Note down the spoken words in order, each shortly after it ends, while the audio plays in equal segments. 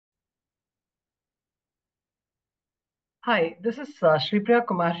Hi, this is Shripriya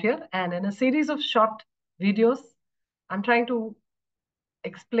Kumar here, and in a series of short videos, I'm trying to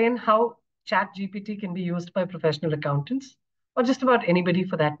explain how ChatGPT can be used by professional accountants, or just about anybody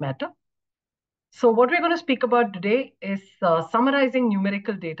for that matter. So what we're going to speak about today is summarizing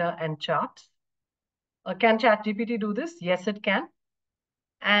numerical data and charts. Can ChatGPT do this? Yes, it can.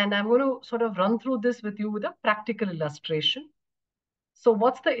 And I'm going to sort of run through this with you with a practical illustration. So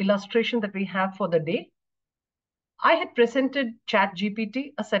what's the illustration that we have for the day? I had presented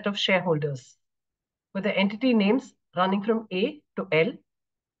ChatGPT a set of shareholders with the entity names running from A to L.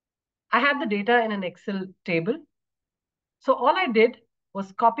 I had the data in an Excel table. So all I did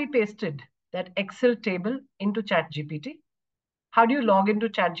was copy pasted that Excel table into ChatGPT. How do you log into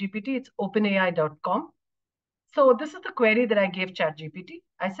ChatGPT? It's openai.com. So this is the query that I gave ChatGPT.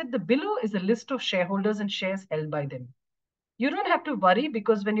 I said the below is a list of shareholders and shares held by them. You don't have to worry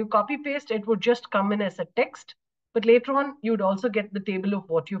because when you copy paste, it would just come in as a text. But later on, you'd also get the table of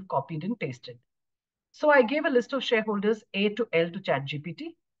what you've copied and pasted. So I gave a list of shareholders A to L to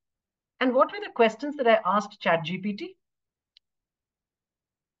ChatGPT. And what were the questions that I asked ChatGPT?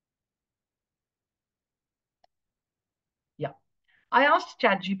 Yeah, I asked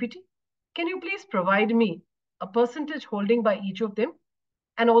ChatGPT, can you please provide me a percentage holding by each of them?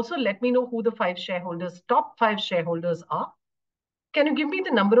 And also let me know who the top five shareholders are. Can you give me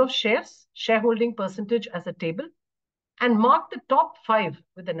the number of shares, shareholding percentage as a table? And mark the top five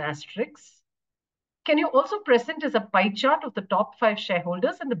with an asterisk. Can you also present as a pie chart of the top five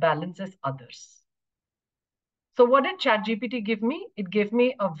shareholders and the balance as others? So what did ChatGPT give me? It gave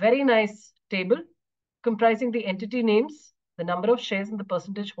me a very nice table comprising the entity names, the number of shares and the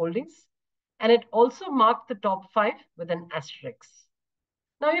percentage holdings. And it also marked the top five with an asterisk.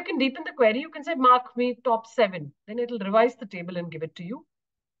 Now you can deepen the query. You can say, mark me top seven. Then it'll revise the table and give it to you.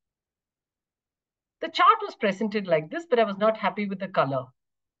 The chart was presented like this, but I was not happy with the color.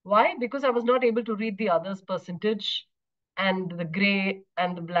 Why? Because I was not able to read the others' percentage and the gray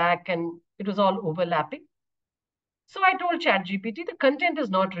and the black, and it was all overlapping. So I told ChatGPT, the content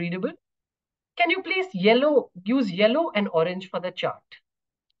is not readable. Can you please use yellow and orange for the chart?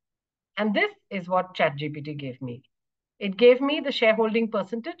 And this is what ChatGPT gave me. It gave me the shareholding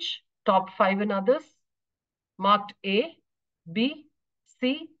percentage, top five and others, marked A, B,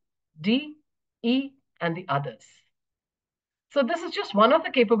 C, D, E, and the others. So this is just one of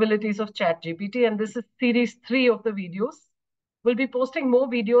the capabilities of ChatGPT, and this is series 3 of the videos. We'll be posting more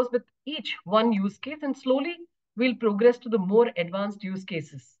videos with each one use case, and slowly we'll progress to the more advanced use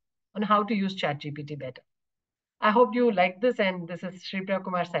cases on how to use ChatGPT better. I hope you like this, and this is Shripriya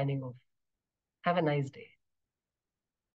Kumar signing off. Have a nice day.